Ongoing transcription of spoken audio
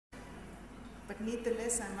But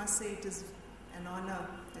nevertheless, I must say it is an honor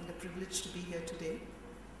and a privilege to be here today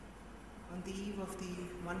on the eve of the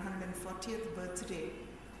 140th birthday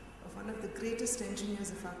of one of the greatest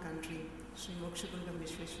engineers of our country, Sri Mokshagundam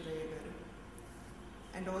Vishweshwaraya Garu.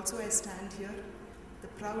 And also I stand here, the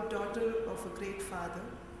proud daughter of a great father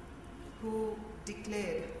who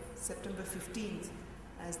declared September 15th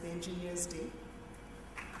as the Engineers' Day.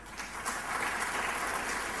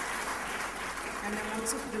 And I'm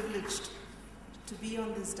also privileged to be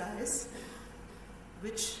on this dais,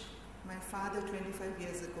 which my father 25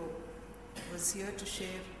 years ago was here to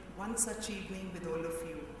share one such evening with all of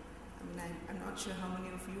you. I mean, I'm not sure how many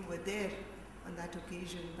of you were there on that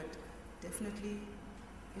occasion, but definitely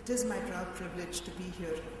it is my proud privilege to be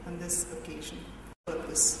here on this occasion.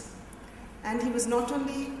 Purpose. And he was not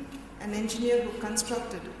only an engineer who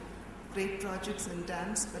constructed great projects and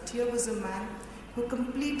dams, but here was a man who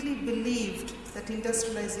completely believed that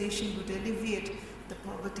industrialization would alleviate the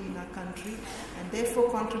poverty in our country and therefore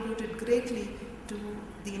contributed greatly to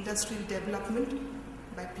the industrial development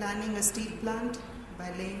by planning a steel plant,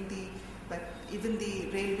 by even the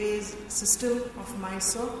railways system of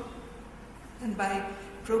Mysore, and by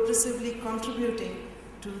progressively contributing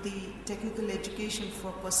to the technical education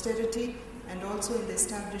for posterity and also in the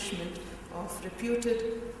establishment of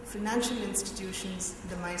reputed financial institutions,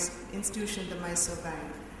 the Mysore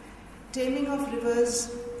Bank. Taming of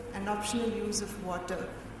rivers and optional use of water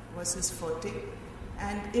was his forte,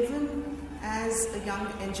 and even as a young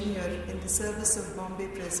engineer in the service of Bombay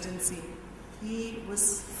Presidency, he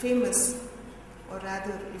was famous, or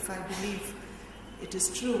rather, if I believe it is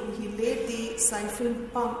true, he laid the siphon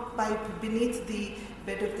pipe beneath the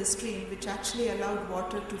bed of the stream, which actually allowed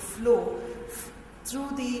water to flow through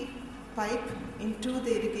the pipe into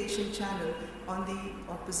the irrigation channel on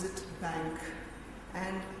the opposite bank.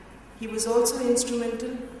 And he was also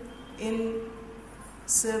instrumental in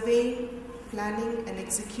surveying, planning and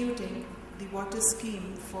executing the water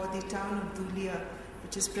scheme for the town of Dhulia,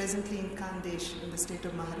 which is presently in Khandesh in the state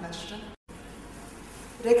of Maharashtra.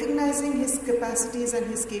 Recognizing his capacities and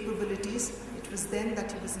his capabilities, it was then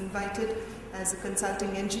that he was invited as a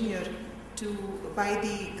consulting engineer by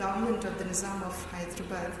the government of the Nizam of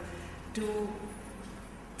Hyderabad to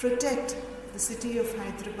protect the city of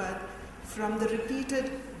Hyderabad from the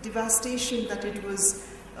repeated devastation that it was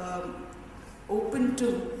open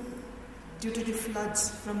to due to the floods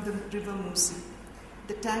from the river Musi.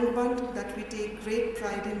 The tank bund that we take great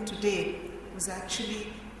pride in today was actually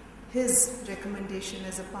his recommendation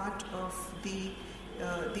as a part of the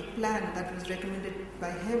plan that was recommended by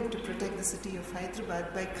him to protect the city of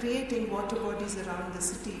Hyderabad by creating water bodies around the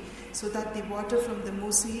city so that the water from the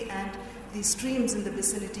Musi and the streams in the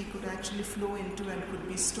vicinity could actually flow into and could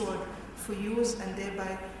be stored for use and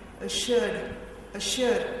thereby assure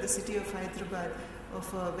the city of Hyderabad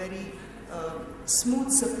of a very smooth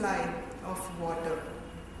supply of water.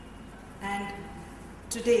 And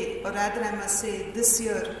today, or rather I must say this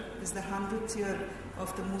year, is the 100th year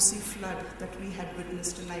of the Musi flood that we had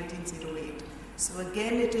witnessed in 1908. So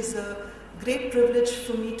again, it is a great privilege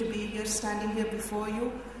for me to be here, standing here before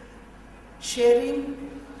you, sharing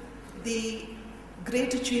the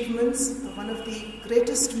great achievements of one of the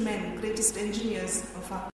greatest men, greatest engineers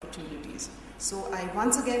of our opportunities. So I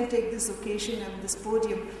once again take this occasion and this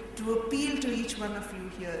podium to appeal to each one of you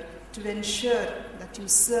here to ensure that you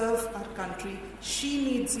serve our country. She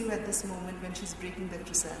needs you at this moment when she's breaking the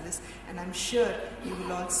chrysalis, and I'm sure you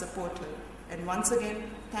will all support her. And once again,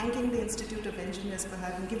 thanking the Institute of Engineers for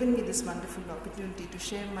having given me this wonderful opportunity to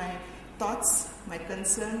share my thoughts, my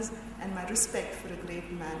concerns, and my respect for a great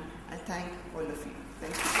man. I thank all of you.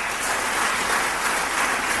 Thank you.